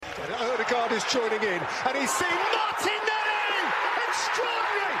Odegaard is joining in, and he's seen Martinelli!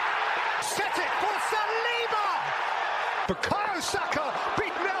 Extraordinary! Set it for Saliba! Bukayo Saka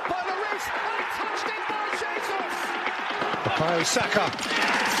beaten out by Lloris, and touched in by Jesus! Bukayo Saka.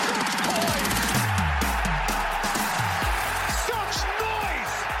 Such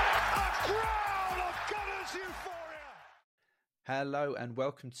noise! A growl of Gunners euphoria! Hello and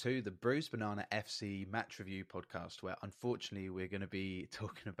welcome to the Bruised Banana FC Match Review podcast, where unfortunately we're going to be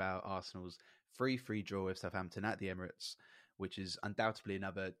talking about Arsenal's 3-3 draw with Southampton at the Emirates, which is undoubtedly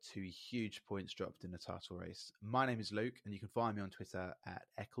another 2 huge points dropped in the title race. My name is Luke, and you can find me on Twitter at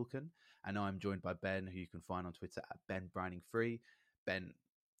Eccleston, and I'm joined by Ben, who you can find on Twitter at BenBrowning3. Ben,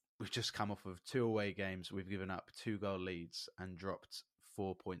 we've just come off of 2 away games. We've given up 2-goal leads and dropped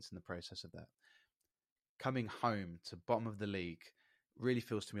 4 points in the process of that. Coming home to bottom of the league really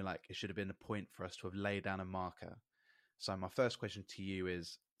feels to me like it should have been a point for us to have laid down a marker. So my first question to you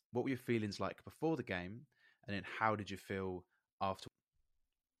is, what were your feelings like before the game? And then how did you feel after?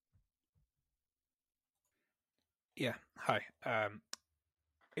 Yeah, hi.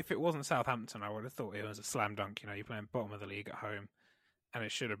 If it wasn't Southampton, I would have thought it was a slam dunk. You know, you're playing bottom of the league at home, and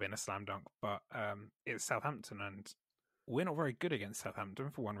it should have been a slam dunk. But it's Southampton, and we're not very good against Southampton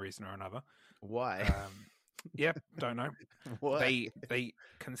for one reason or another. Why? Yeah, don't know. Why? They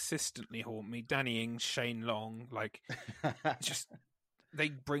consistently haunt me. Danny Ings, Shane Long, just they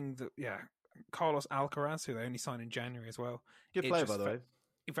bring Carlos Alcaraz, who they only signed in January as well. Good player, by the way.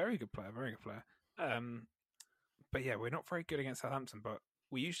 Very good player, very good player. But yeah, we're not very good against Southampton, but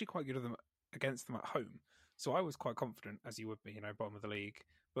we're usually quite good against them at home. So I was quite confident, as you would be, bottom of the league.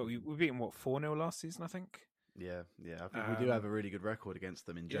 But we beat them, 4-0 last season, I think? Yeah. I think we do have a really good record against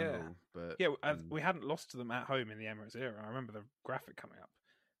them in general. Yeah. But We hadn't lost to them at home in the Emirates era. I remember the graphic coming up.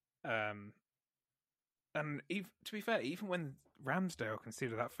 And to be fair, even when Ramsdale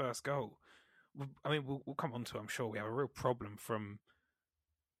conceded that first goal, we'll come on to it, I'm sure we have a real problem from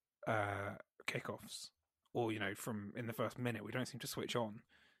kickoffs, or from in the first minute we don't seem to switch on.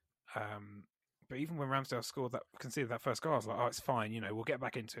 But even when Ramsdale conceded that first goal, I was like, oh, it's fine. We'll get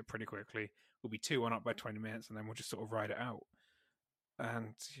back into it pretty quickly. We'll be 2-1 up by 20 minutes, and then we'll just sort of ride it out. And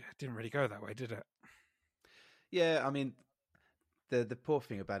it didn't really go that way, did it? Yeah, the poor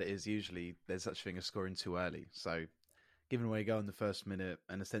thing about it is usually there's such a thing as scoring too early. So giving away a goal in the first minute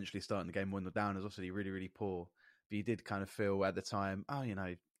and essentially starting the game 1-0 down is obviously really, really poor. But you did kind of feel at the time,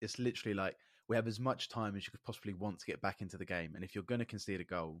 it's literally like we have as much time as you could possibly want to get back into the game. And if you're going to concede a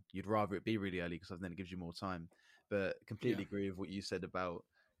goal, you'd rather it be really early because then it gives you more time. But completely agree with what you said about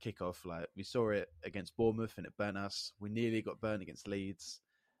kickoff. Like, we saw it against Bournemouth and it burnt us. We nearly got burnt against Leeds.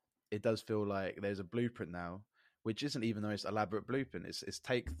 It does feel like there's a blueprint now, which isn't even the most elaborate blueprint. It's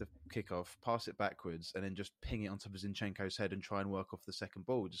take the kickoff, pass it backwards, and then just ping it onto Zinchenko's head and try and work off the second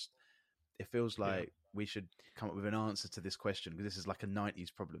ball. It feels like we should come up with an answer to this question, because this is like a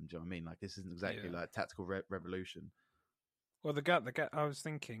 90s problem. Do you know what I mean? Like, this isn't exactly like tactical revolution. Well, I was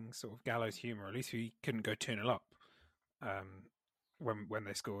thinking sort of Gallows humour. At least we couldn't go 2-0 up when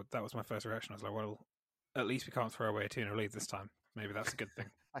they scored. That was my first reaction. I was like, well, at least we can't throw away a 2-0 lead this time. Maybe that's a good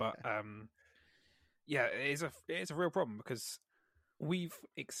thing. But it is a real problem, because we've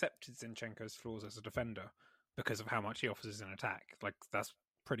accepted Zinchenko's flaws as a defender because of how much he offers us in attack. Like, that's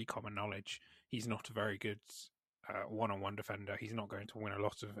pretty common knowledge. He's not a very good one-on-one defender. He's not going to win a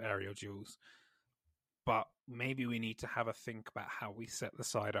lot of aerial duels. But maybe we need to have a think about how we set the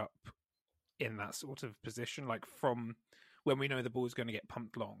side up in that sort of position. Like, from when we know the ball's going to get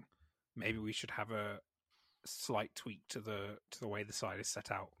pumped long, maybe we should have a slight tweak to the way the side is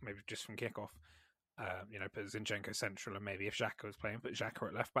set out. Maybe just from kickoff, put Zinchenko central, and maybe if Xhaka was playing, put Xhaka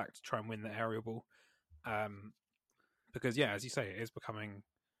at left back to try and win the aerial ball. Because as you say, it is becoming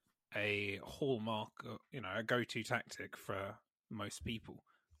a hallmark, a go-to tactic for most people,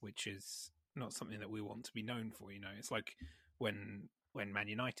 which is not something that we want to be known for. It's like when Man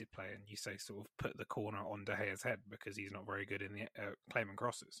United play and you say sort of put the corner on De Gea's head because he's not very good in the claiming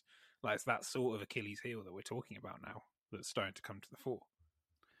crosses. Like, it's that sort of Achilles heel that we're talking about now that's starting to come to the fore.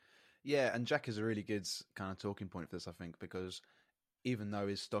 Yeah, and Jack is a really good kind of talking point for this, I think, because even though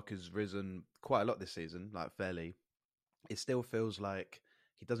his stock has risen quite a lot this season, like fairly, it still feels like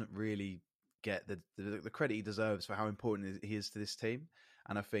he doesn't really get the credit he deserves for how important he is to this team.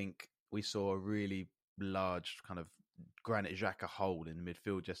 And I think we saw a really large kind of Granit Xhaka hole in the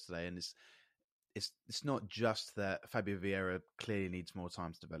midfield yesterday, and it's not just that Fabio Vieira clearly needs more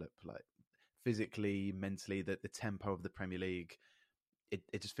time to develop, like physically, mentally, the tempo of the Premier League.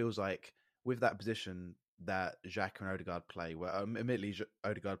 It just feels like with that position, that Xhaka and Odegaard play. Well, admittedly,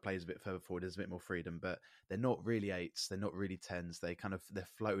 Odegaard plays a bit further forward. There's a bit more freedom, but they're not really 8s. They're not really 10s. They're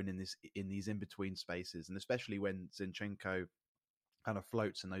floating in these in between spaces, and especially when Zinchenko kind of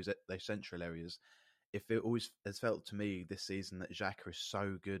floats in those central areas. If it always has felt to me this season that Xhaka is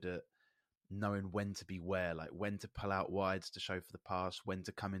so good at knowing when to be where, like when to pull out wides to show for the pass, when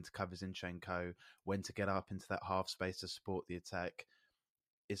to come into cover Zinchenko, when to get up into that half space to support the attack.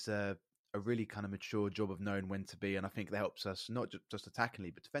 It's a really kind of mature job of knowing when to be, and I think that helps us not just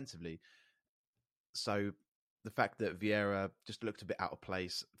attackingly but defensively. So the fact that Vieira just looked a bit out of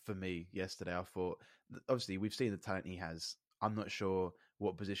place for me yesterday, I thought, obviously we've seen the talent he has. I'm not sure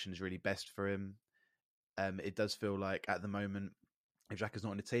what position is really best for him. It does feel like at the moment, if Xhaka's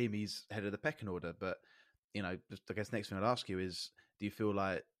not in the team, he's head of the pecking order. But just, I guess next thing I'd ask you is, do you feel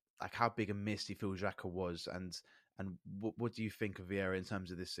like how big a miss do you feel Xhaka was, and what do you think of Vieira in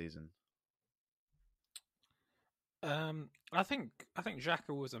terms of this season? I think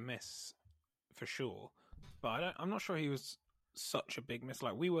Xhaka was a miss for sure, but I'm not sure he was such a big miss.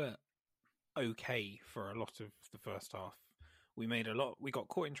 Like, we were okay for a lot of the first half. We got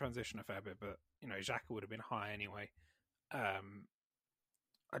caught in transition a fair bit, but Xhaka would have been high anyway.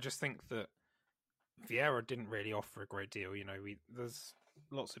 I just think that Vieira didn't really offer a great deal. There's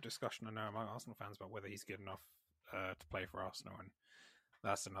lots of discussion I know among Arsenal fans about whether he's good enough to play for Arsenal, and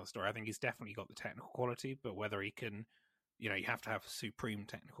that's another story. I think he's definitely got the technical quality, but whether he can, you have to have supreme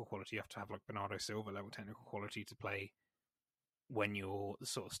technical quality. You have to have like Bernardo Silva level technical quality to play when you're the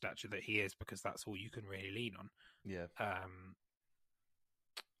sort of stature that he is, because that's all you can really lean on. Yeah.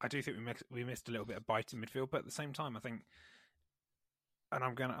 I do think we missed a little bit of bite in midfield, but at the same time, I think, and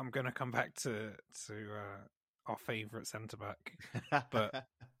I'm gonna come back to our favourite centre back, but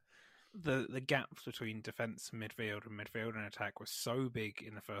the gaps between defence and midfield and attack were so big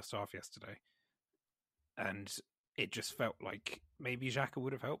in the first half yesterday, and it just felt like maybe Xhaka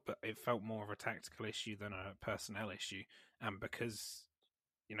would have helped, but it felt more of a tactical issue than a personnel issue. And because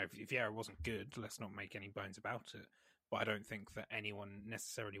if Vieira wasn't good, let's not make any bones about it. But I don't think that anyone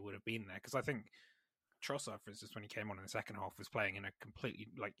necessarily would have been there, because I think Trossard, for instance, when he came on in the second half, was playing in a completely,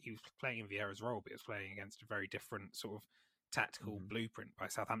 like, he was playing in Vieira's role, but he was playing against a very different sort of tactical blueprint by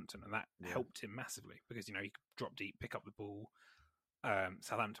Southampton, and that helped him massively, because he could drop deep, pick up the ball.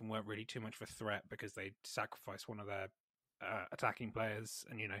 Southampton weren't really too much of a threat because they sacrificed one of their attacking players,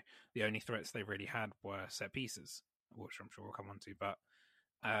 and the only threats they really had were set pieces, which I'm sure we'll come on to. But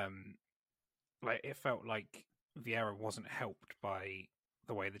it felt like Vieira wasn't helped by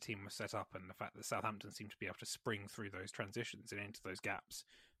the way the team was set up, and the fact that Southampton seemed to be able to spring through those transitions and into those gaps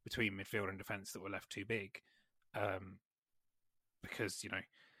between midfield and defence that were left too big. Because,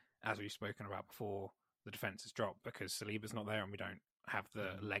 as we've spoken about before, the defence has dropped because Saliba's not there and we don't have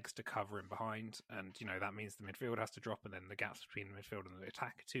the legs to cover him behind. And, that means the midfield has to drop, and then the gaps between the midfield and the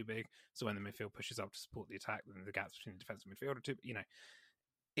attack are too big. So when the midfield pushes up to support the attack, then the gaps between the defence and midfield are too,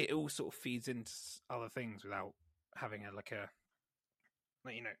 it all sort of feeds into other things without having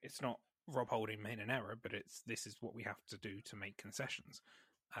it's not Rob Holding made an error, but this is what we have to do to make concessions.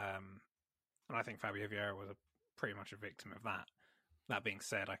 And I think Fabio Vieira was pretty much a victim of that. That being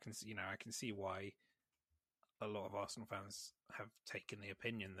said, I can see why a lot of Arsenal fans have taken the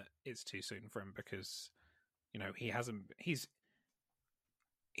opinion that it's too soon for him, because he's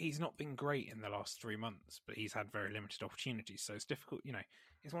not been great in the last 3 months, but he's had very limited opportunities, so it's difficult.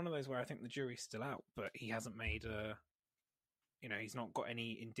 It's one of those where I think the jury's still out, but he hasn't made he's not got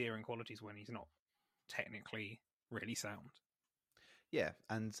any endearing qualities when he's not technically really sound. Yeah,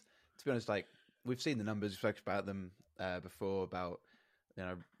 and to be honest, like, we've seen the numbers, we've spoken about them before, about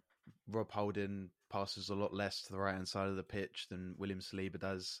Rob Holding passes a lot less to the right hand side of the pitch than William Saliba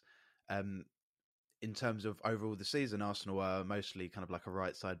does. In terms of overall the season, Arsenal are mostly kind of like a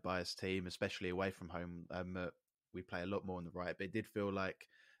right side biased team, especially away from home. We play a lot more on the right, but it did feel like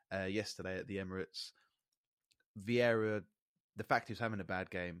yesterday at the Emirates, Vieira, the fact he was having a bad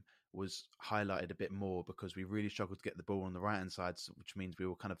game was highlighted a bit more, because we really struggled to get the ball on the right hand side, which means we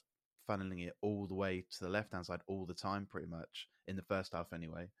were kind of funneling it all the way to the left hand side all the time, pretty much in the first half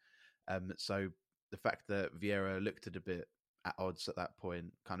anyway. So the fact that Vieira looked a bit at odds at that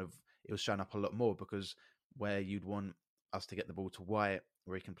point, kind of, it was showing up a lot more, because where you'd want us to get the ball to White,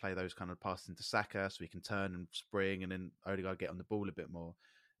 where he can play those kind of passes into Saka, so he can turn and spring, and then Odegaard get on the ball a bit more.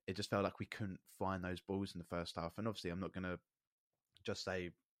 It just felt like we couldn't find those balls in the first half. And obviously, I'm not going to just say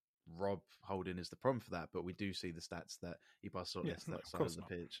Rob Holding is the problem for that, but we do see the stats that he passes on that side of the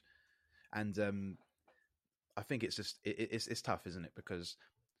pitch. And I think it's just it's tough, isn't it? Because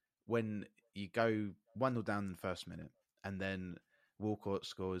when you go 1-0 down in the first minute, and then Walcott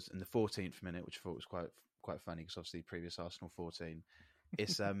scores in the 14th minute, which I thought was quite funny because obviously previous Arsenal 14.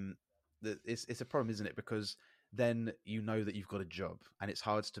 It's it's a problem, isn't it? Because then you know that you've got a job, and it's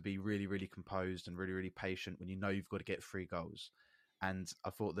hard to be really, really composed and really, really patient when you know you've got to get 3 goals. And I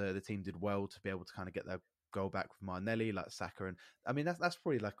thought the team did well to be able to kind of get their goal back with Martinelli, like Saka, and I mean that's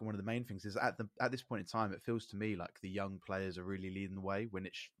probably like one of the main things is at this point in time, it feels to me like the young players are really leading the way. When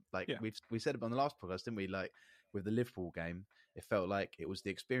it's like Yeah. we said it on the last podcast, didn't we? Like with the Liverpool game, it felt like it was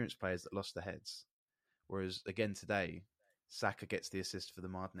the experienced players that lost their heads. Whereas again today, Saka gets the assist for the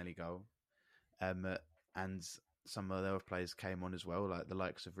Martinelli goal. And some of the other players came on as well, like the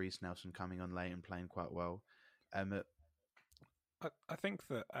likes of Reece Nelson coming on late and playing quite well. I think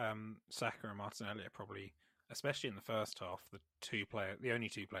that Saka and Martinelli are probably, especially in the first half, the only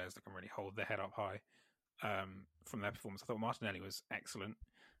two players that can really hold their head up high from their performance. I thought Martinelli was excellent.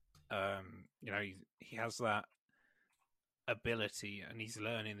 He has that ability, and he's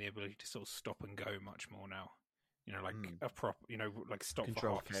learning the ability to sort of stop and go much more now. A prop, like stop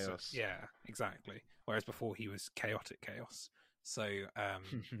Control for half. chaos. Yeah, exactly. Whereas before he was chaotic chaos. So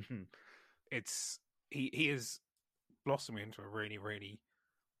he is blossoming into a really, really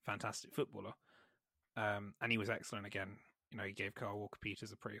fantastic footballer. And he was excellent again. He gave Kyle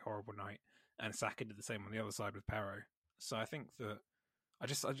Walker-Peters a pretty horrible night, and Saka did the same on the other side with Perro. So I think that I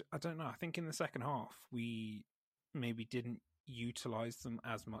don't know. I think in the second half we maybe didn't utilize them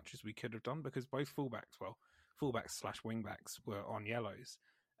as much as we could have done because both fullbacks/wingbacks were on yellows,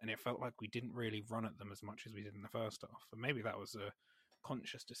 and it felt like we didn't really run at them as much as we did in the first half. And maybe that was a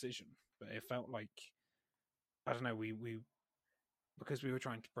conscious decision, but it felt like, I don't know, we because we were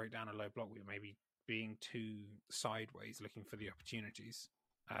trying to break down a low block, we were maybe being too sideways looking for the opportunities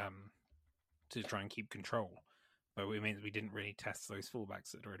to try and keep control. But it means we didn't really test those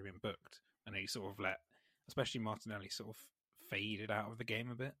fullbacks that had already been booked, and he sort of let, especially Martinelli, sort of faded out of the game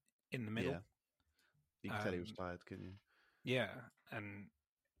a bit in the middle. Yeah. You can tell he was tired, couldn't you? Yeah, and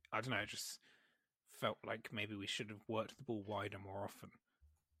I don't know, it just felt like maybe we should have worked the ball wider more often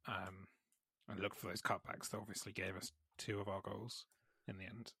and looked for those cutbacks that obviously gave us 2 of our goals in the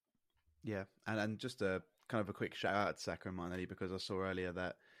end. Yeah, and just a kind of a quick shout out to Saka and Martinelli because I saw earlier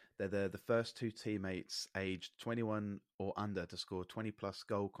that they're the first 2 teammates aged 21 or under to score 20-plus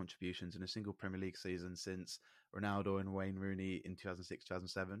goal contributions in a single Premier League season since Ronaldo and Wayne Rooney in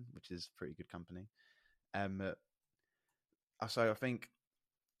 2006-2007, which is pretty good company. So I think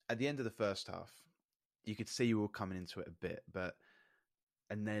at the end of the first half, you could see you were coming into it a bit,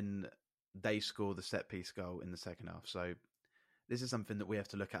 and then they score the set piece goal in the second half. So this is something that we have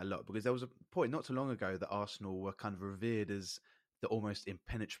to look at a lot because there was a point not too long ago that Arsenal were kind of revered as the almost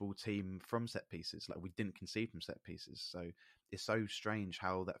impenetrable team from set pieces. Like we didn't concede from set pieces. So it's so strange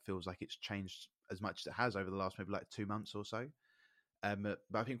how that feels like it's changed as much as it has over the last maybe like 2 months or so. But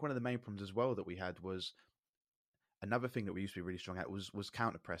I think one of the main problems as well that we had was another thing that we used to be really strong at was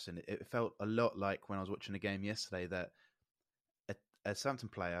counter pressing. It felt a lot like when I was watching a game yesterday that a Southampton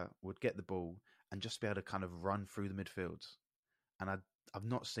player would get the ball and just be able to kind of run through the midfield. And I've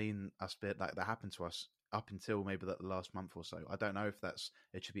not seen us like that happen to us up until maybe the last month or so. I don't know if that's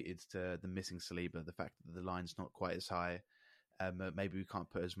attributed to the missing Saliba, the fact that the line's not quite as high. Maybe we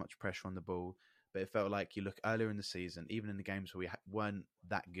can't put as much pressure on the ball. But it felt like you look earlier in the season, even in the games where we weren't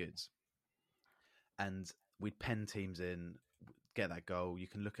that good, and we'd pen teams in, get that goal. You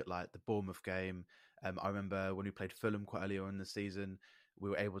can look at like the Bournemouth game. I remember when we played Fulham quite early on in the season, we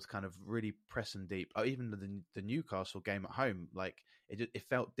were able to kind of really press them deep. Oh, even the Newcastle game at home, like it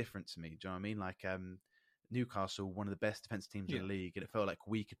felt different to me. Do you know what I mean? Like Newcastle, one of the best defensive teams in the league, and it felt like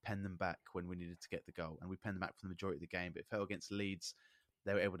we could pen them back when we needed to get the goal, and we penned them back for the majority of the game. But it felt against Leeds,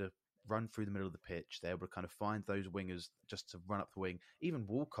 they were able to run through the middle of the pitch. They were able to kind of find those wingers just to run up the wing. Even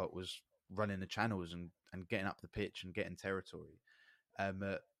Walcott was running the channels and getting up the pitch and getting territory.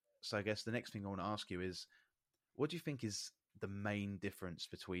 So I guess the next thing I want to ask you is, what do you think is the main difference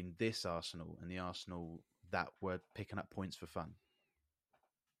between this Arsenal and the Arsenal that were picking up points for fun?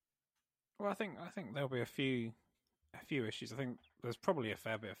 Well, I think there'll be a few issues. I think there's probably a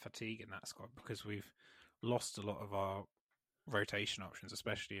fair bit of fatigue in that squad because we've lost a lot of our rotation options,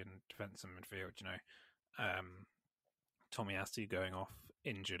 especially in defence and midfield. Tomiyasu going off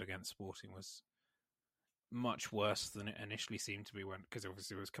injured against Sporting was much worse than it initially seemed to be, because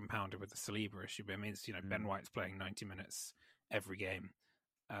obviously it was compounded with the Saliba issue. But it means Ben White's playing 90 minutes every game.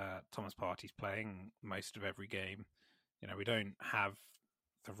 Thomas Partey's playing most of every game. We don't have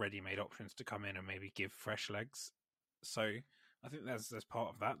the ready-made options to come in and maybe give fresh legs. So I think there's part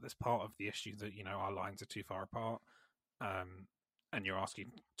of that. There's part of the issue that our lines are too far apart, and you're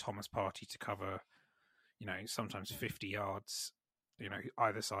asking Thomas Partey to cover sometimes 50 yards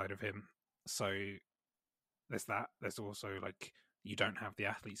either side of him. So there's that. There's also like you don't have the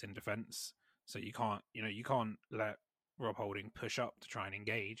athletes in defence, so you can't let Rob Holding push up to try and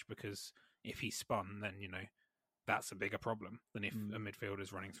engage, because if he's spun, then that's a bigger problem than if a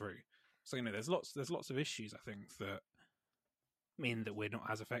midfielder's running through. So there's lots of issues, I think, that mean that we're not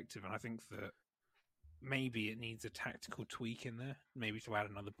as effective, and I think that maybe it needs a tactical tweak in there, maybe to add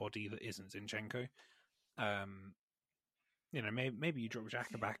another body that isn't Zinchenko. Maybe you drop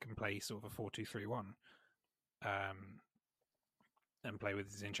Xhaka back and play sort of a 4-2-3-1, and play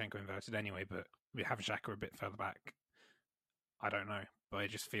with Zinchenko inverted anyway, but we have Xhaka a bit further back. I don't know, but it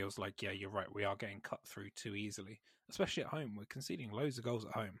just feels like, yeah, you're right, we are getting cut through too easily, especially at home. We're conceding loads of goals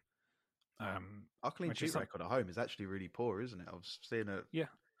at home. Our clean sheet record at home is actually really poor, isn't it? I was seeing it. Yeah,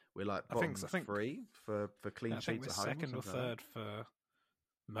 we're like bottom three for clean sheets at home. Second or third for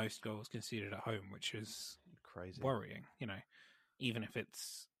most goals conceded at home, which is crazy, worrying. Even if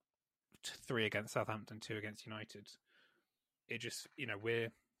it's 3 against Southampton, 2 against United, it just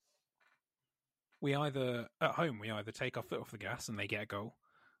we either at home we either take our foot off the gas and they get a goal,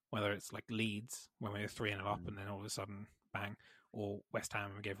 whether it's like Leeds when we're 3-0 up and then all of a sudden bang, or West Ham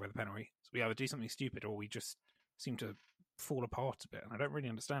and we gave away the penalty. So we either do something stupid or we just seem to fall apart a bit, and I don't really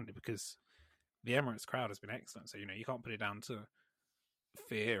understand it, because the Emirates crowd has been excellent. So you can't put it down to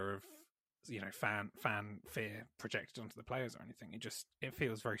fear of fan fear projected onto the players or anything. It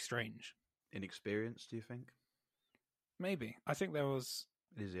feels very strange. Inexperience, do you think? Maybe. I think there was.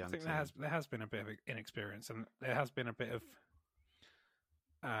 I think there has been a bit of inexperience, and there has been a bit of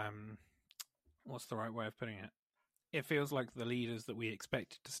what's the right way of putting it? It feels like the leaders that we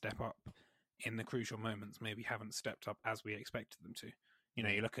expected to step up in the crucial moments maybe haven't stepped up as we expected them to.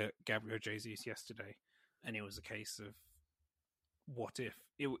 You look at Gabriel Jesus yesterday, and it was a case of what if.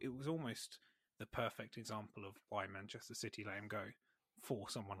 It was almost the perfect example of why Manchester City let him go for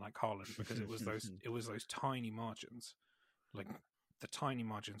someone like Haaland, because it was those tiny margins, like the tiny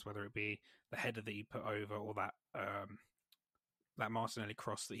margins, whether it be the header that he put over or that Martinelli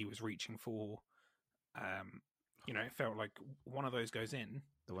cross that he was reaching for. It felt like one of those goes in.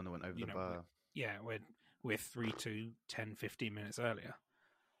 The one that went over the bar. Yeah, we're 3-2, 10, 15 minutes earlier.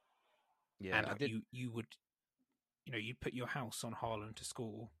 Yeah, and you would, you'd put your house on Haaland to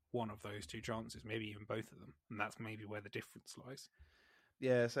score one of those 2 chances, maybe even both of them, and that's maybe where the difference lies.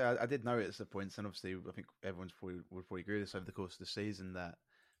 Yeah, so I did notice the points, and obviously I think everyone's would probably agree with this over the course of the season, that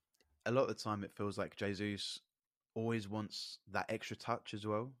a lot of the time it feels like Jesus always wants that extra touch as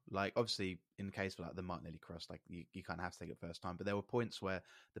well. Like, obviously, in the case of like the Martinelli cross, like you kind of have to take it first time, but there were points where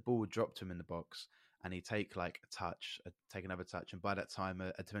the ball would drop to him in the box and he'd take like a touch, take another touch, and by that time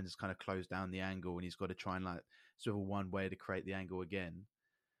a defender's kind of closed down the angle and he's got to try and like swivel one way to create the angle again.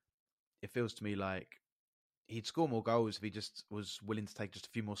 It feels to me like he'd score more goals if he just was willing to take just a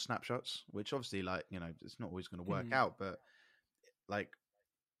few more snapshots, which obviously, like, it's not always going to work out, but like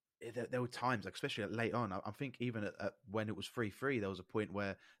there were times, like, especially late on, I think even at when it was 3-3, there was a point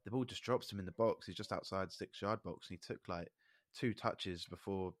where the ball just drops him in the box. He's just outside 6-yard box, and he took like 2 touches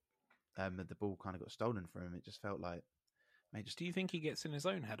before the ball kind of got stolen from him. It just felt like, mate, Do you think he gets in his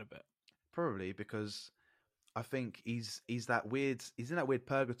own head a bit? Probably, because I think he's in that weird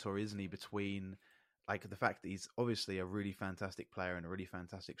purgatory, isn't he, between like the fact that he's obviously a really fantastic player and a really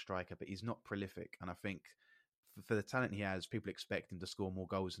fantastic striker, but he's not prolific. And I think for the talent he has, people expect him to score more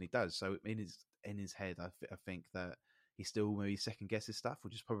goals than he does. So in his head, I think that he still maybe second guesses stuff,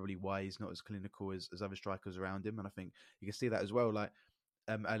 which is probably why he's not as clinical as other strikers around him. And I think you can see that as well. Like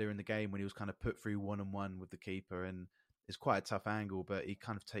earlier in the game when he was kind of put through 1-on-1 with the keeper, and it's quite a tough angle, but he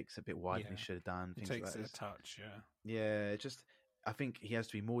kind of takes it a bit wider than he should have done. He takes it a touch, yeah. I think he has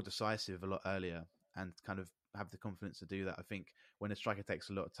to be more decisive a lot earlier and kind of have the confidence to do that. I think when a striker takes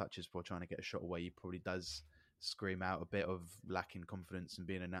a lot of touches before trying to get a shot away, he probably does scream out a bit of lacking confidence and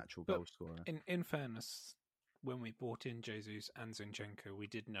being a natural goal scorer. In fairness, when we bought in Jesus and Zinchenko, we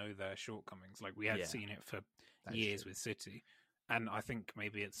did know their shortcomings. Like, we had seen it for years with City, and I think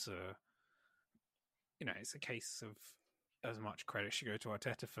maybe it's a case of as much credit should go to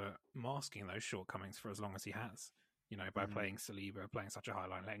Arteta for masking those shortcomings for as long as he has. By playing Saliba, playing such a high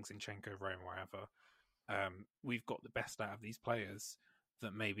line, letting Zinchenko roam wherever. We've got the best out of these players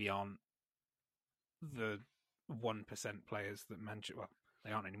that maybe aren't the 1% players that Manchester. Well,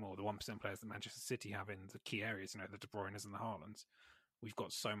 they aren't anymore. The 1% players that Manchester City have in the key areas, the De Bruynes and the Haalands. We've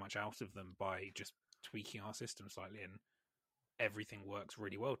got so much out of them by just tweaking our system slightly, and everything works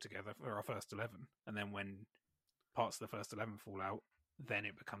really well together for our first 11. And then when parts of the first 11 fall out, then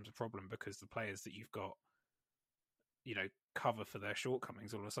it becomes a problem, because the players that you've got, cover for their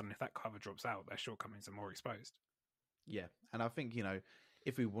shortcomings. All of a sudden, if that cover drops out, their shortcomings are more exposed. Yeah, and I think,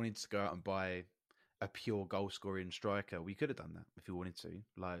 if we wanted to go out and buy a pure goal scoring striker. We could have done that if we wanted to.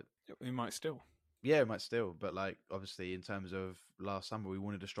 Like, We might still. yeah, it might still, but like obviously in terms of last summer, we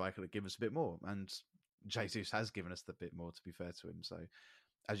wanted a striker that give us a bit more, and Jesus has given us the bit more. To be fair to him, so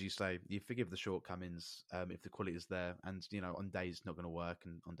as you say, you forgive the shortcomings if the quality is there, and on days it's not going to work,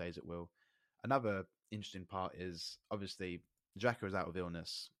 and on days it will. Another interesting part is obviously Xhaka is out with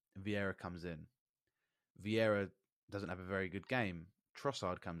illness. Vieira comes in. Vieira doesn't have a very good game.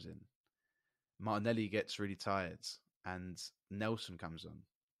 Trossard comes in. Martinelli gets really tired, and Nelson comes on.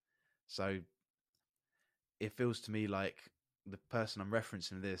 So it feels to me like the person I'm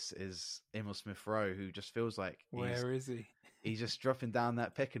referencing this is Emil Smith-Rowe, who just feels like Where is he? He's just dropping down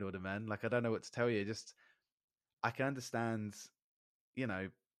that pecking order, man. Like, I don't know what to tell you. Just, I can understand, I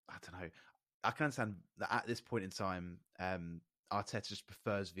don't know. I can understand that at this point in time, Arteta just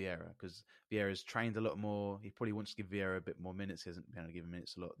prefers Vieira because Vieira's trained a lot more. He probably wants to give Vieira a bit more minutes. He hasn't been able to give him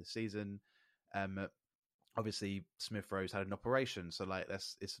minutes a lot this season. Obviously, Smith-Rowe's had an operation, so like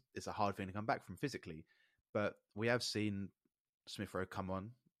it's a hard thing to come back from physically. But we have seen Smith-Rowe come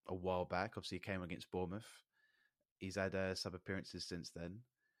on a while back. Obviously, he came against Bournemouth. He's had sub appearances since then.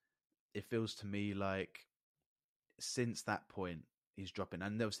 It feels to me like since that point he's dropping.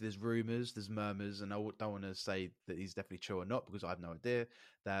 And obviously there's rumours, there's murmurs, and I don't want to say that he's definitely true or not because I have no idea.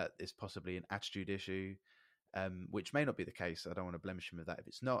 That it's possibly an attitude issue, which may not be the case. I don't want to blemish him with that if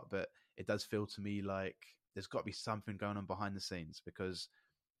it's not, but it does feel to me like there's got to be something going on behind the scenes because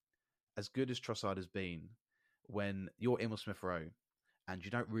as good as Trossard has been, when you're Emil Smith-Rowe and you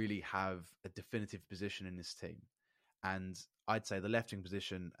don't really have a definitive position in this team, and I'd say the left-wing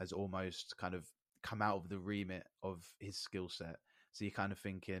position has almost kind of come out of the remit of his skill set. So you're kind of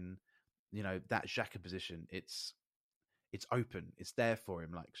thinking, that Xhaka position, it's open. It's there for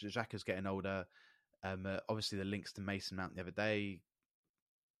him. Like, Xhaka's getting older. Obviously, the links to Mason Mount the other day,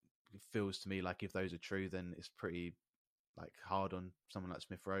 it feels to me like if those are true, then it's pretty like hard on someone like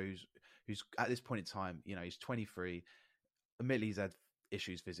Smith-Rowe, who's at this point in time, he's 23. Admittedly, he's had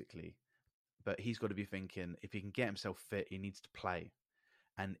issues physically, but he's got to be thinking if he can get himself fit, he needs to play.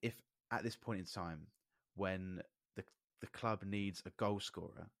 And if at this point in time, when the club needs a goal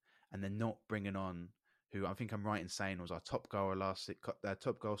scorer, and they're not bringing on who I think I'm right in saying was our top goal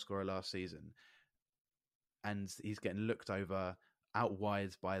scorer last season, and he's getting looked over out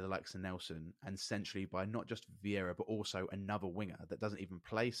wide by the likes of Nelson, and centrally by not just Vieira but also another winger that doesn't even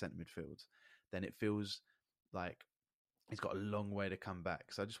play centre midfield, then it feels like he's got a long way to come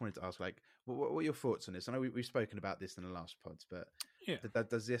back. So I just wanted to ask, like, what are your thoughts on this? I know we've spoken about this in the last pods, but yeah,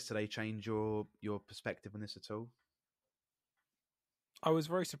 does yesterday change your perspective on this at all? I was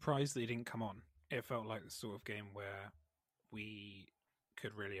very surprised that he didn't come on. It felt like the sort of game where we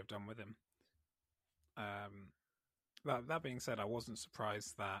could really have done with him. That being said, I wasn't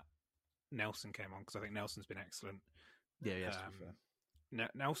surprised that Nelson came on because I think Nelson's been excellent. Yeah, to be fair.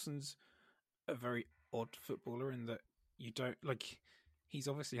 Nelson's a very odd footballer in that you don't like. He's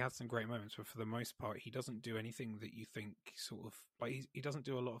obviously had some great moments, but for the most part, he doesn't do anything that you think sort of like he doesn't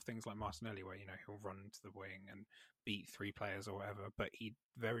do a lot of things like Martinelli, where he'll run to the wing and beat three players or whatever. But he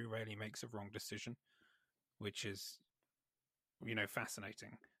very rarely makes a wrong decision, which is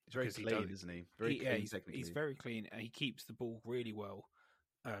fascinating. He's very clean, isn't he? Very clean technically. He's very clean, and he keeps the ball really well.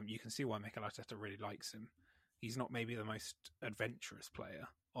 You can see why Mikel Arteta really likes him. He's not maybe the most adventurous player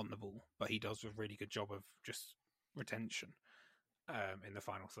on the ball, but he does a really good job of just retention in the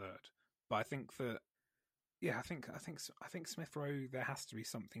final third. But I think that, I think Smith-Rowe, there has to be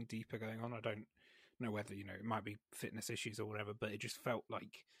something deeper going on. I don't know whether it might be fitness issues or whatever, but it just felt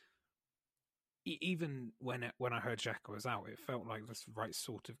like even when I heard Xhaka was out, it felt like the right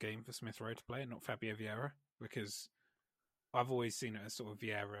sort of game for Smith-Rowe to play, and not Fabio Vieira, because I've always seen it as sort of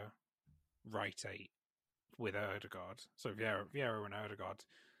Vieira right 8 with Ødegaard. So Vieira and Ødegaard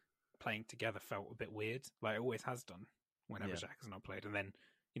playing together felt a bit weird, like it always has done whenever Xhaka's not played. And then,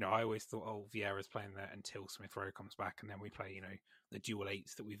 I always thought, Vieira's playing there until Smith-Rowe comes back, and then we play, the dual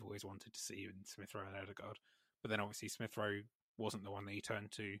 8s that we've always wanted to see in Smith-Rowe and Ødegaard. But then obviously Smith-Rowe wasn't the one that he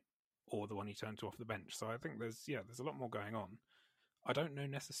turned to, or the one he turned to off the bench. So I think there's a lot more going on. I don't know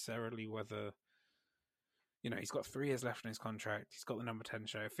necessarily whether, he's got 3 years left in his contract. He's got the number 10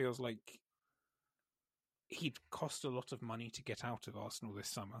 show. It feels like he'd cost a lot of money to get out of Arsenal this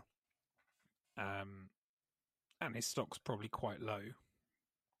summer. And his stock's probably quite low.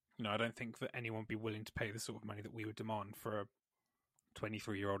 I don't think that anyone would be willing to pay the sort of money that we would demand for a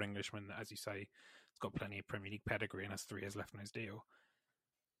 23-year-old Englishman that, as you say, has got plenty of Premier League pedigree and has 3 years left on his deal.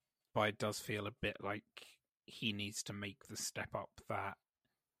 But it does feel a bit like he needs to make the step up that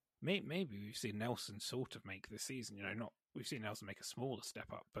maybe we've seen Nelson sort of make this season. We've seen Nelson make a smaller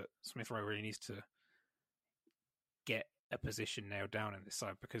step up, but Smith-Rowe really needs to get a position nailed down in this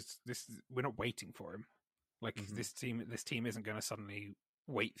side, because we're not waiting for him. Like this team isn't going to suddenly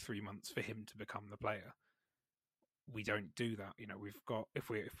wait 3 months for him to become the player. We don't do that. We've got, if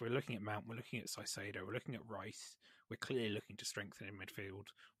we're looking at Mount, we're looking at Caicedo, we're looking at Rice. We're clearly looking to strengthen in midfield,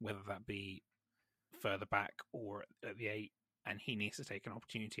 whether that be further back or at the 8. And he needs to take an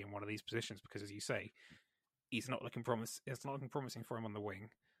opportunity in one of these positions, because, as you say, it's not looking promising for him on the wing,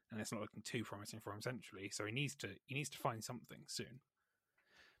 and it's not looking too promising for him centrally. So he needs to find something soon.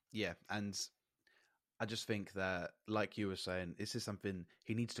 Yeah, and I just think that, like you were saying, this is something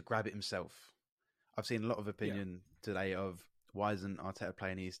he needs to grab it himself. I've seen a lot of opinion today of why isn't Arteta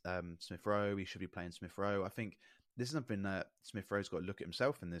playing Smith Rowe? He should be playing Smith Rowe. I think this is something that Smith Rowe's got to look at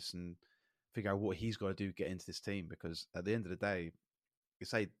himself in this and figure out what he's got to do to get into this team, because at the end of the day, you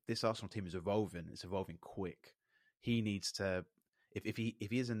say this Arsenal team is evolving. It's evolving quick. He needs to, if he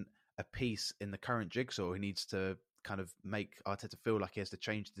isn't a piece in the current jigsaw, he needs to kind of make Arteta feel like he has to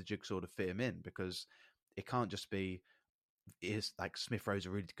change the jigsaw to fit him in, because it can't just be, is like Smith Rowe's a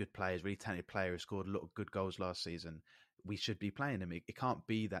really good player, he's a really talented player, who scored a lot of good goals last season. We should be playing him. It can't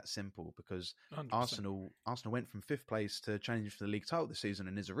be that simple, because 100%. Arsenal went from 5th place to challenging for the league title this season,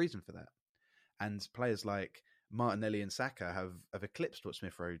 and there's a reason for that. And players like Martinelli and Saka have eclipsed what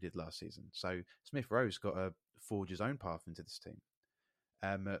Smith Rowe did last season. So Smith Rowe's got to forge his own path into this team.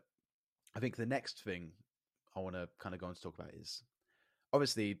 I think the next thing I want to kind of go on to talk about is,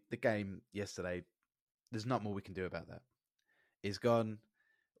 obviously, the game yesterday, there's not more we can do about that. It's gone.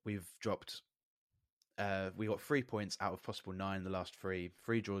 We've dropped. We got 3 points out of possible 9 the last 3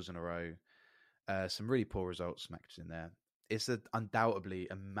 draws in a row. Some really poor results smacked in there. It's undoubtedly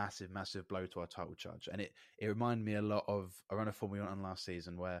a massive, massive blow to our title charge. And it reminded me a lot of a run of form we went on last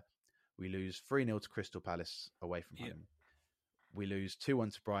season, where we lose 3-0 to Crystal Palace away from home. We lose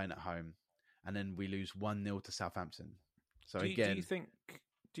 2-1 to Brighton at home. And then we lose 1-0 to Southampton. So do you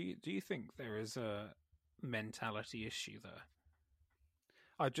think there is a mentality issue there?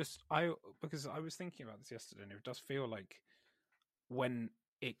 Because I was thinking about this yesterday, and it does feel like when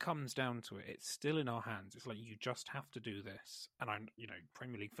it comes down to it, it's still in our hands. It's like, you just have to do this. And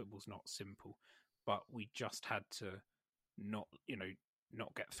Premier League football's not simple, but we just had to not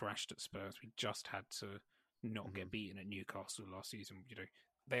get thrashed at Spurs. We just had to not get beaten at Newcastle last season.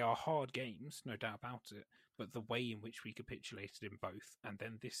 They are hard games, no doubt about it, but the way in which we capitulated in both, and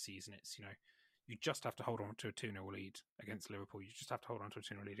then this season, it's, you just have to hold on to a 2-0 lead against Liverpool. You just have to hold on to a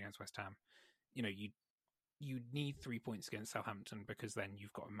 2-0 lead against West Ham. You need 3 points against Southampton, because then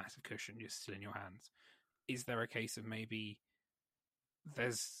you've got a massive cushion just still in your hands. Is there a case of maybe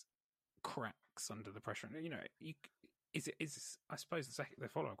there's cracks under the pressure? I suppose the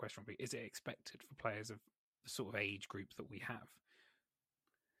follow-up question would be, is it expected for players of the sort of age group that we have?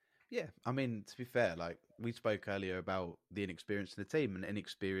 Yeah, I mean, to be fair, like we spoke earlier about the inexperience in the team, and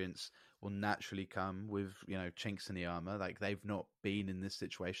inexperience will naturally come with, chinks in the armor. Like, they've not been in this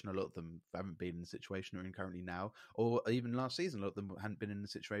situation. A lot of them haven't been in the situation we're in currently now, or even last season. A lot of them hadn't been in the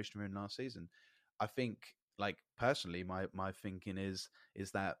situation we're in last season. I think, like, personally, my thinking is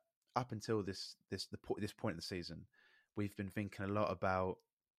that up until this point of the season, we've been thinking a lot about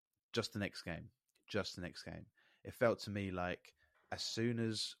just the next game. It felt to me like, as soon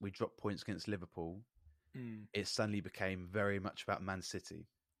as we dropped points against Liverpool, it suddenly became very much about Man City.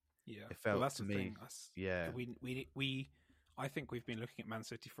 Yeah, it felt that's to the me. Thing. Yeah, I think we've been looking at Man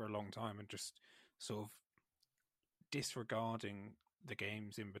City for a long time and just sort of disregarding the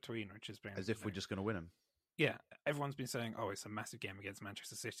games in between, which has been as if we're just going to win them. Yeah, everyone's been saying, "Oh, it's a massive game against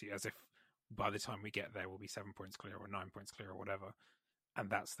Manchester City," as if by the time we get there, we'll be 7 points clear or 9 points clear or whatever, and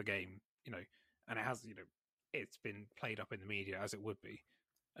that's the game, And it has, it's been played up in the media as it would be,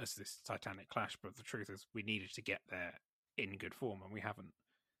 as this titanic clash. But the truth is, we needed to get there in good form, and we haven't.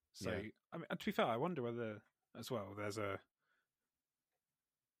 So, yeah. I mean, to be fair, I wonder whether, as well, there's it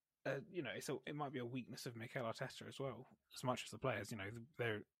might be a weakness of Mikel Arteta as well, as much as the players.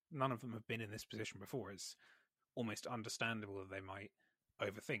 None of them have been in this position before. It's almost understandable that they might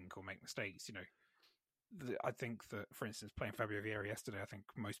overthink or make mistakes. I think that, for instance, playing Fabio Vieira yesterday, I think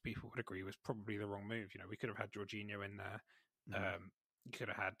most people would agree was probably the wrong move. We could have had Jorginho in there. You could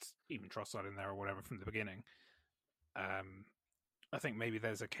have had even Trossard in there or whatever from the beginning. I think maybe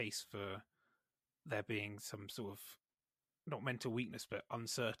there's a case for there being some sort of, not mental weakness, but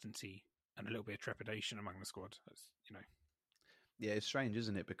uncertainty and a little bit of trepidation among the squad. Yeah, it's strange,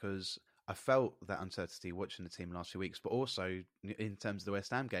 isn't it? Because I felt that uncertainty watching the team last few weeks, but also in terms of the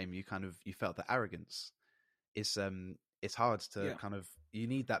West Ham game, you felt that arrogance. It's hard to you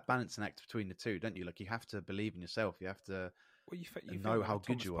need that balancing act between the two, don't you? Like, you have to believe in yourself. You have to you know how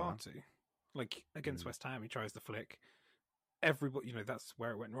good Thomas you are. Partey. Like against West Ham, he tries the flick. Everybody, that's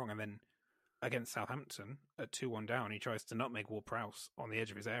where it went wrong. And then against Southampton, at 2-1 down, he tries to nutmeg Ward-Prowse on the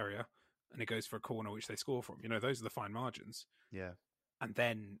edge of his area, and it goes for a corner which they score from. Those are the fine margins. Yeah. And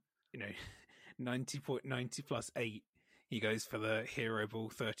then, 90 plus 8, he goes for the hero ball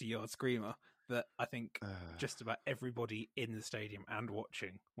 30-yard screamer that I think just about everybody in the stadium and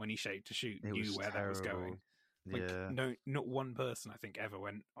watching when he shaped to shoot knew where that was going. Like, no, not one person I think ever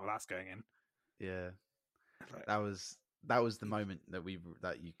went, "Oh, that's going in." Yeah, like, that was the moment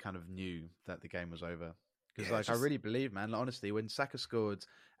that you kind of knew that the game was over. Because I really believe, man, like, honestly, when Saka scored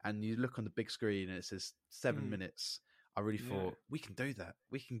and you look on the big screen and it says 7 minutes, I really thought we can do that.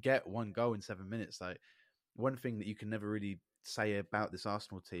 We can get one goal in 7 minutes. Like, one thing that you can never really say about this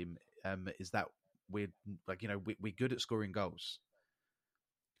Arsenal team is that we're good at scoring goals.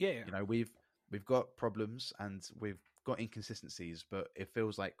 Yeah. We've got problems and we've got inconsistencies, but it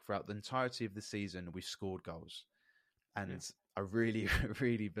feels like throughout the entirety of the season we've scored goals. And I really,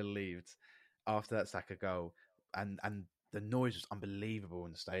 really believed after that Saka goal, and the noise was unbelievable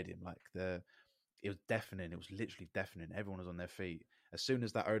in the stadium. Like it was deafening. It was literally deafening. Everyone was on their feet. As soon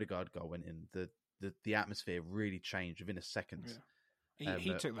as that Odegaard goal went in, the atmosphere really changed within a second. Yeah.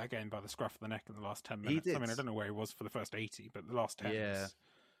 He took that game by the scruff of the neck in the last 10 minutes. I mean, I don't know where he was for the first 80, but the last 10 was,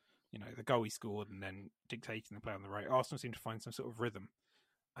 the goal he scored and then dictating the play on the right. Arsenal seemed to find some sort of rhythm.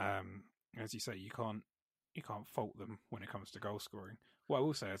 As you say, you can't fault them when it comes to goal scoring. What I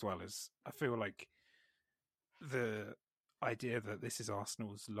will say as well is I feel like the idea that this is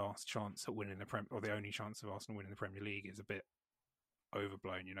Arsenal's last chance at winning or the only chance of Arsenal winning the Premier League is a bit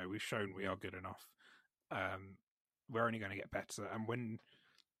overblown. We've shown we are good enough. We're only going to get better. And when,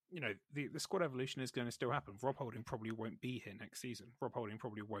 the squad evolution is going to still happen. Rob Holding probably won't be here next season. Rob Holding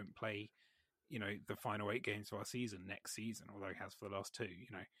probably won't play, the final 8 games of our season next season, although he has for the last 2,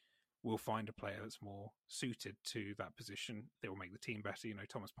 We'll find a player that's more suited to that position. They will make the team better.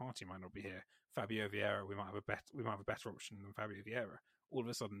 Thomas Partey might not be here. Fabio Vieira, we might have a better option than Fabio Vieira. All of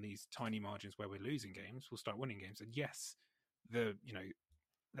a sudden, these tiny margins where we're losing games, we'll start winning games. And yes, there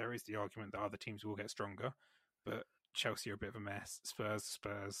is the argument that other teams will get stronger, but Chelsea are a bit of a mess. Spurs.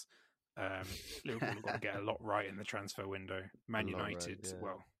 Liverpool have got to get a lot right in the transfer window. Man United,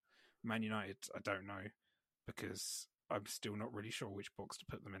 Man United, I don't know, because I'm still not really sure which box to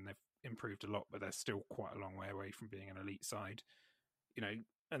put them in. They've improved a lot, but they're still quite a long way away from being an elite side.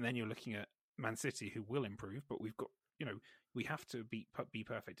 And then you're looking at Man City, who will improve, but we've got, we have to be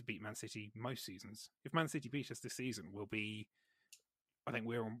perfect to beat Man City most seasons. If Man City beat us this season, we'll be, I think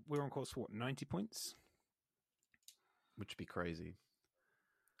we're on course for 90 points? Which would be crazy.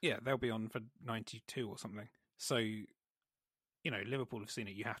 Yeah, they'll be on for 92 or something. So, Liverpool have seen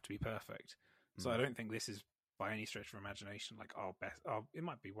it. You have to be perfect. So I don't think this is by any stretch of imagination like our best. It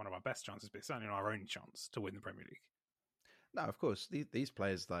might be one of our best chances, but it's certainly our only chance to win the Premier League. No, of course. These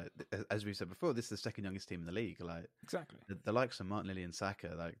players, like as we said before, this is the second youngest team in the league. Like exactly, the likes of Martinelli and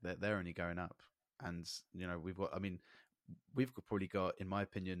Saka, like they're only going up. And we've probably got, in my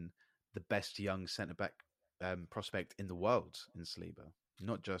opinion, the best young centre back prospect in the world in Saliba.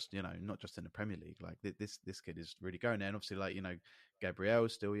 Not just in the Premier League. Like this kid is really going there. And obviously,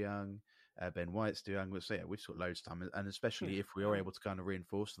 Gabriel's still young. Ben White's still young. So yeah, we've got loads of time, and especially if we are able to kind of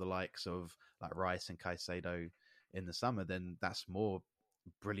reinforce the likes of like Rice and Caicedo in the summer, then that's more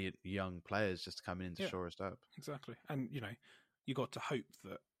brilliant young players just coming in to shore us up. Exactly, and you got to hope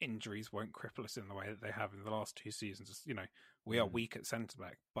that injuries won't cripple us in the way that they have in the last 2 seasons. We are weak at centre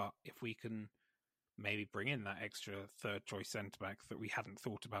back, but if we can maybe bring in that extra third choice centre back that we hadn't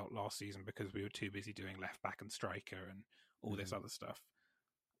thought about last season because we were too busy doing left back and striker and all this other stuff,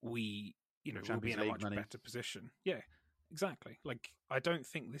 we we'll be in a much better position. Yeah, exactly. Like, I don't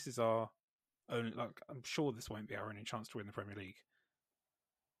think this is our only, I'm sure this won't be our only chance to win the Premier League.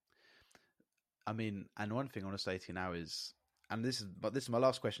 I mean, and one thing I want to say to you now is, and this is my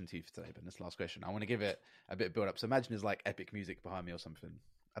last question to you for today, Ben. This last question, I want to give it a bit of build up. So imagine there's like epic music behind me or something.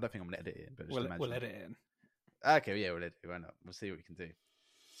 I don't think I'm going to edit it in, but just imagine. We'll edit it in. Okay, yeah, we'll edit it. Why not? We'll see what we can do.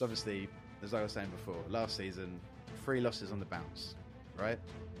 So obviously, as I was saying before, last season, 3 losses on the bounce, right?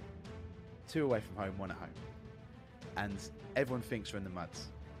 2 away from home, 1 at home. And everyone thinks we're in the mud.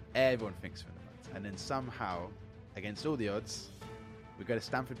 Everyone thinks we're in the mud. And then somehow, against all the odds, we go to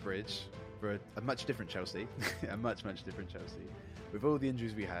Stamford Bridge for a much different Chelsea. A much, much different Chelsea. With all the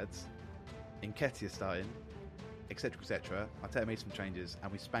injuries we had, Nketiah starting, etc., etc. Arteta made some changes,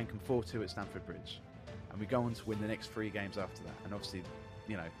 and we spank them 4-2 at Stamford Bridge. And we go on to win the next 3 games after that. And obviously,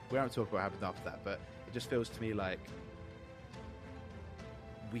 we won't talk about what happened after that, but it just feels to me like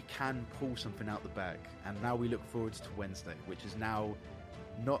we can pull something out the bag. And now we look forward to Wednesday, which is now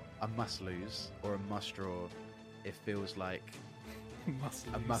not a must lose or a must draw. It feels like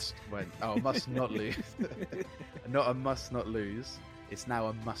a must win. Oh, must not lose. Not a must not lose. It's now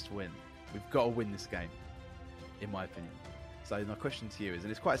a must win. We've got to win this game, in my opinion. So my question to you is,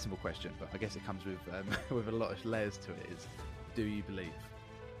 and it's quite a simple question, but I guess it comes with with a lot of layers to it, is do you believe?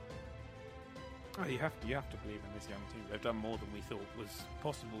 Oh, you have to believe in this young team. They've done more than we thought was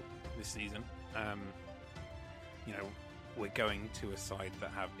possible this season. You know, we're going to a side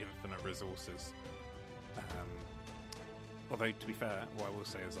that have infinite resources. Although, to be fair, what I will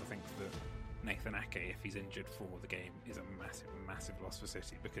say is I think that Nathan Ake, if he's injured for the game, is a massive, massive loss for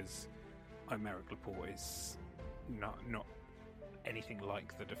City, because Aymeric Laporte is not anything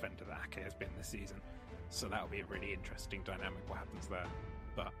like the defender that Ake has been this season. So that'll be a really interesting dynamic what happens there.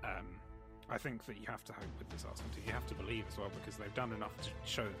 But I think that you have to hope with this Arsenal team. You have to believe as well, because they've done enough to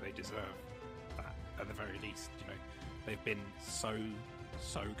show that they deserve that at the very least. You know, they've been so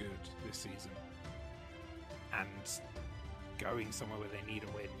good this season, and going somewhere where they need a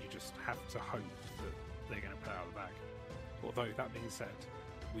win, you just have to hope that they're going to play out of the bag. Although, that being said,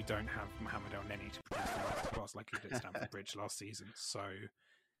 we don't have Mohamed El Neni to produce the pass like he did at Stamford Bridge last season. So,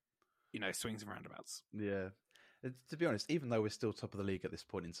 you know, swings and roundabouts. Yeah. To be honest, even though we're still top of the league at this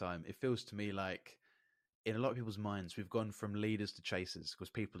point in time, it feels to me like in a lot of people's minds, we've gone from leaders to chasers,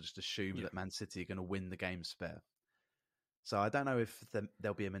 because people just assume that Man City are going to win the game spare. So I don't know if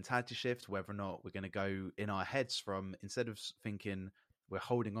there'll be a mentality shift, whether or not we're going to go in our heads from, instead of thinking we're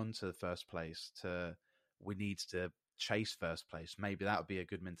holding on to the first place, to we need to chase first place. Maybe that would be a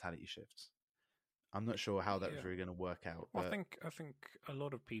good mentality shift. I'm not sure how that's really going to work out. Well, but... I think a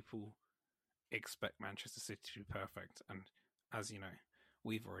lot of people expect Manchester City to be perfect, and as you know,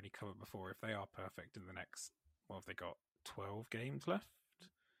 we've already covered before, if they are perfect in the next, what have they got, 12 games left?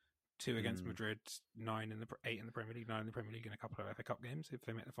 2 against Madrid, 8 in the Premier League, 9 in the Premier League, and a couple of FA Cup games if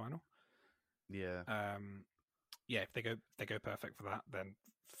they make the final. Yeah. If they go perfect for that, then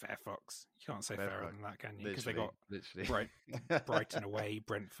fair fox. You can't say fairer than that, can you? Because they got Brighton away,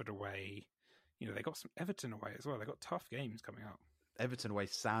 Brentford away. You know, they got some Everton away as well. They got tough games coming up. Everton away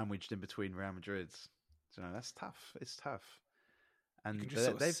sandwiched in between Real Madrid. You know, that's tough. It's tough. And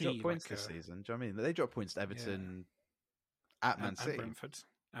they've dropped points this season. Do you know what I mean? They dropped points to Everton at Man City.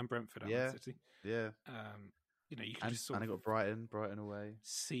 And Brentford at Man City. Yeah. You know, you can just sort of... And they got Brighton away.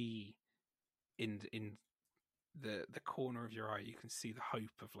 See in the corner of your eye, you can see the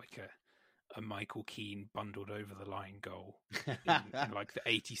hope of like a Michael Keane bundled over the line goal in like the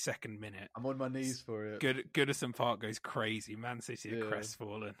 82nd minute. I'm on my knees for it. Goodison Park goes crazy. Man City are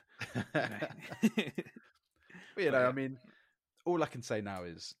crestfallen. I mean, all I can say now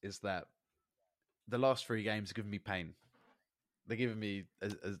is that the last 3 games have given me pain. They're giving me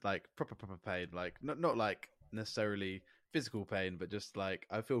as like proper pain, like not like necessarily physical pain, but just like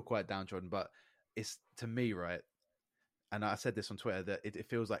I feel quite downtrodden. But it's, to me, right, and I said this on Twitter, that it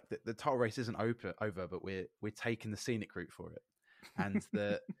feels like the title race isn't over, but we're taking the scenic route for it. And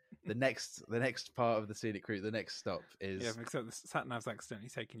the next part of the scenic route, the next stop is except the sat-nav's accidentally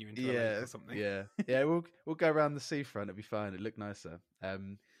taking you into a lake or something. Yeah. We'll go around the seafront. It'll be fine. It'll look nicer.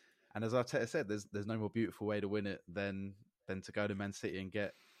 And as Arteta said, there's no more beautiful way to win it than to go to Man City and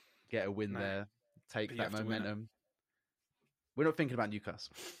get a win there, take that momentum. We're not thinking about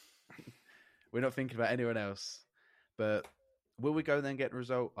Newcastle. We're not thinking about anyone else. But will we go there and get a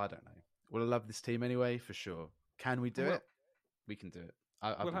result? I don't know. Will I love this team anyway? For sure. Can we do it? We can do it.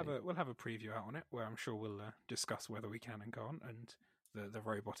 We'll have a preview out on it where I'm sure we'll discuss whether we can and can't, and the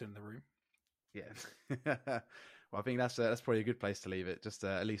robot in the room. Yeah. Well, I think that's probably a good place to leave it. Just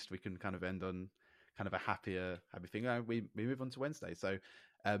at least we can kind of end on kind of a happy thing. We move on to Wednesday. So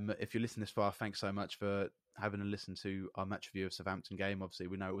if you listen this far, thanks so much for having a listen to our match review of Southampton game. Obviously,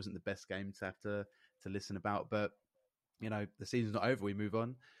 we know it wasn't the best game to have to listen about, but you know, the season's not over. We move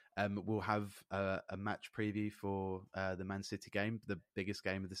on. We'll have a match preview for the Man City game, the biggest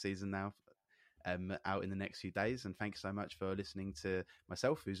game of the season now, out in the next few days. And thanks so much for listening to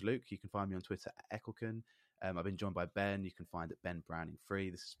myself, who's Luke. You can find me on Twitter at Eccleston. I've been joined by Ben. You can find it Ben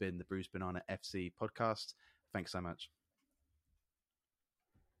Browning3. This has been the Bruised Banana FC podcast. Thanks so much.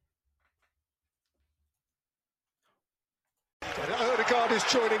 Odegaard is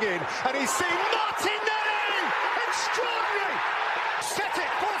joining in, and he's seen Martinelli! Extraordinary! Set it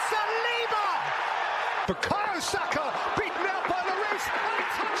for Saliba! Bukayo Saka beaten out by Lloris, and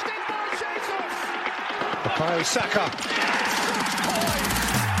touched in by Jesus! Bukayo Saka.